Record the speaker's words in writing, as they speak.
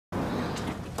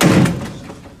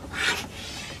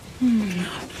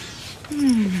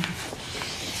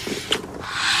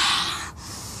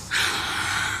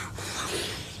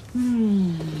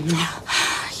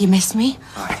You miss me?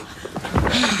 Aye.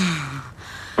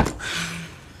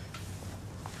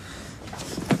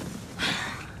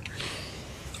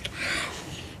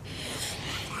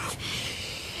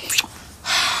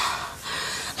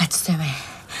 Let's do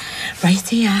it. Right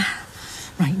here,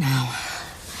 right now.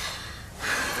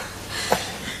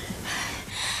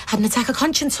 Had an attack of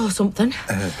conscience or something?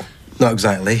 Not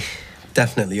exactly.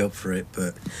 Definitely up for it,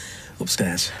 but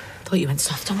upstairs. Thought you went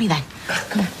soft on me then.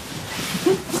 Come on.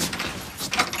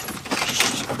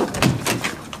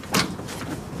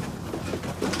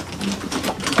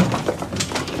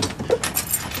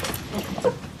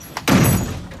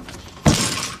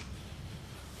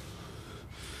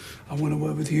 I want to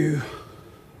work with you.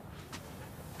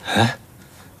 Huh?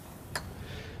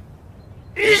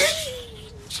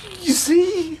 You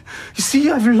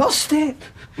see, I've lost it.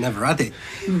 Never had it.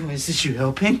 Ooh, is this you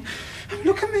helping?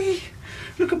 Look at me.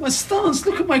 Look at my stance.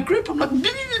 Look at my grip. I'm like,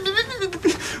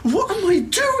 what am I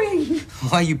doing?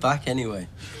 Why are you back anyway?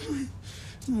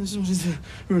 I just wanted to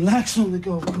relax on the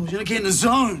golf course. Get in the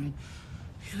zone.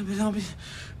 I've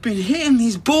been hitting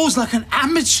these balls like an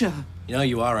amateur. You know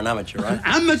you are an amateur, right? An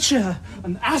amateur,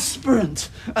 an aspirant,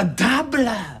 a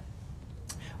dabbler.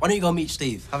 Why don't you go meet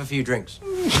Steve? Have a few drinks.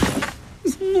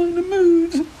 I'm not in the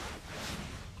mood.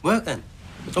 Work then.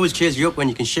 It always cheers you up when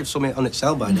you can shift something on its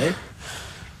sell by day.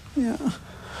 Yeah.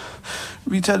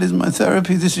 Retail is my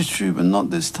therapy, this is true, but not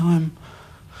this time.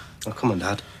 Oh, come on,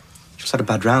 Dad. Just had a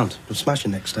bad round. You'll smash it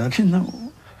next time.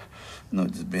 No,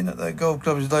 just being at that golf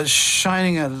club is like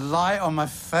shining a light on my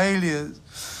failures.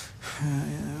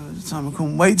 At the time I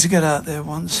couldn't wait to get out there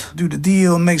once, do the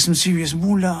deal, make some serious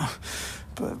moolah.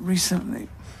 But recently,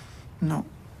 no.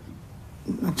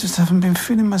 I just haven't been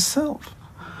feeling myself.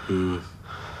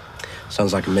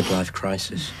 Sounds like a midlife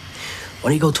crisis. Why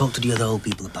don't you go talk to the other old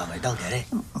people about it? They'll get it.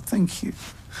 Oh, thank you.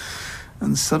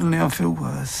 And suddenly I feel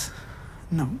worse.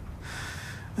 No.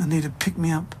 I need to pick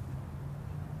me up.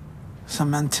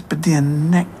 Some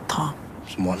Antipodean nectar.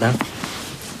 Some what now?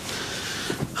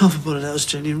 Half a bottle of that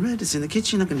Australian red. It's in the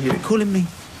kitchen. I can hear it calling me.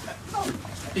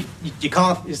 You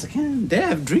can't. Yes, I can.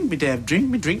 Dev, drink me, Dev.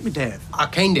 Drink me, Dev. I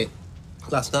caned it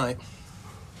last night.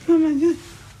 No, man,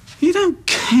 you don't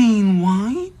cane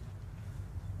wine.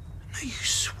 No, you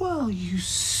swirl, you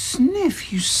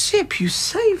sniff, you sip, you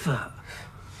savour.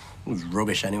 It was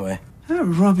rubbish anyway. That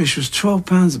rubbish was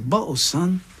 £12 a bottle,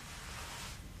 son.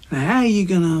 Now, how are you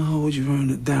going to hold your own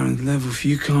at Darren's level if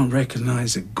you can't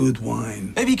recognise a good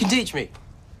wine? Maybe you can teach me.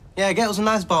 Yeah, get us a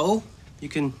nice bottle. You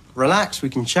can relax, we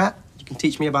can chat. You can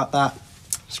teach me about that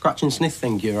scratch and sniff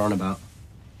thing you're on about.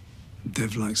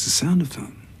 Dev likes the sound of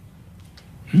that.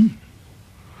 Me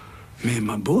and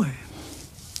my boy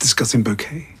discussing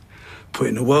bouquet,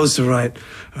 putting the worlds to right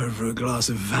over a glass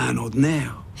of Van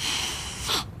Ordinaire.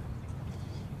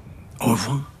 Au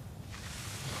revoir.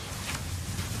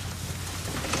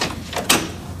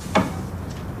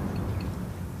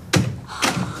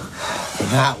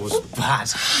 That was bad.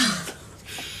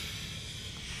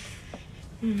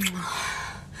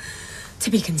 To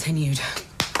be continued.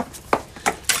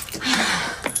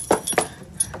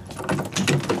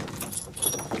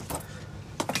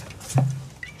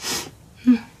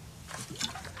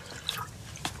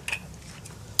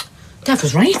 Dev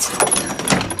was right.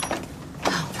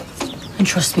 Oh, and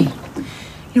trust me,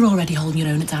 you're already holding your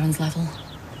own at Darren's level.